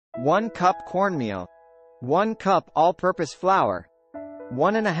1 cup cornmeal, 1 cup all-purpose flour,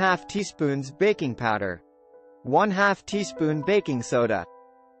 1½ teaspoons baking powder, 1/2 teaspoon baking soda,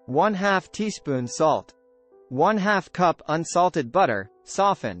 1/2 teaspoon salt, 1/2 cup unsalted butter,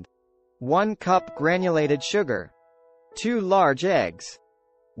 softened, 1 cup granulated sugar, 2 large eggs,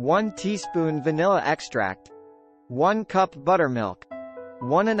 1 teaspoon vanilla extract, 1 cup buttermilk,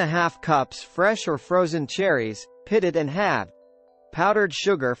 1½ cups fresh or frozen cherries, pitted and halved, powdered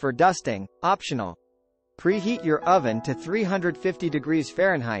sugar for dusting, optional. Preheat your oven to 350 degrees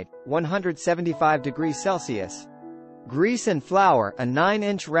Fahrenheit, 175 degrees Celsius. Grease and flour a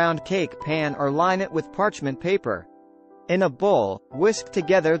 9-inch round cake pan or line it with parchment paper. In a bowl, whisk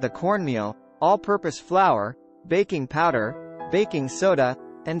together the cornmeal, all-purpose flour, baking powder, baking soda,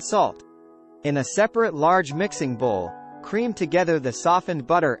 and salt. In a separate large mixing bowl, cream together the softened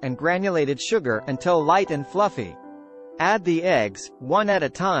butter and granulated sugar until light and fluffy. Add the eggs, one at a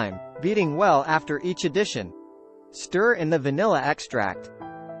time, beating well after each addition. Stir in the vanilla extract.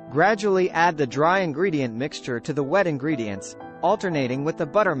 Gradually add the dry ingredient mixture to the wet ingredients, alternating with the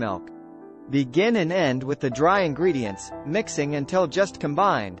buttermilk. Begin and end with the dry ingredients, mixing until just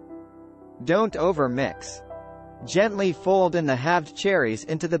combined. Don't over-mix. Gently fold in the halved cherries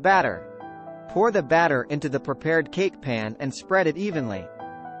into the batter. Pour the batter into the prepared cake pan and spread it evenly.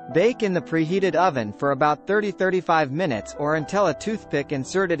 Bake in the preheated oven for about 30–35 minutes or until a toothpick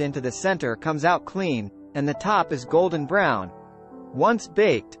inserted into the center comes out clean, and the top is golden brown. Once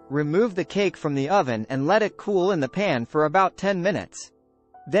baked, remove the cake from the oven and let it cool in the pan for about 10 minutes.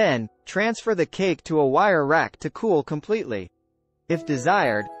 Then, transfer the cake to a wire rack to cool completely. If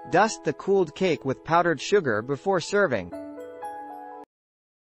desired, dust the cooled cake with powdered sugar before serving.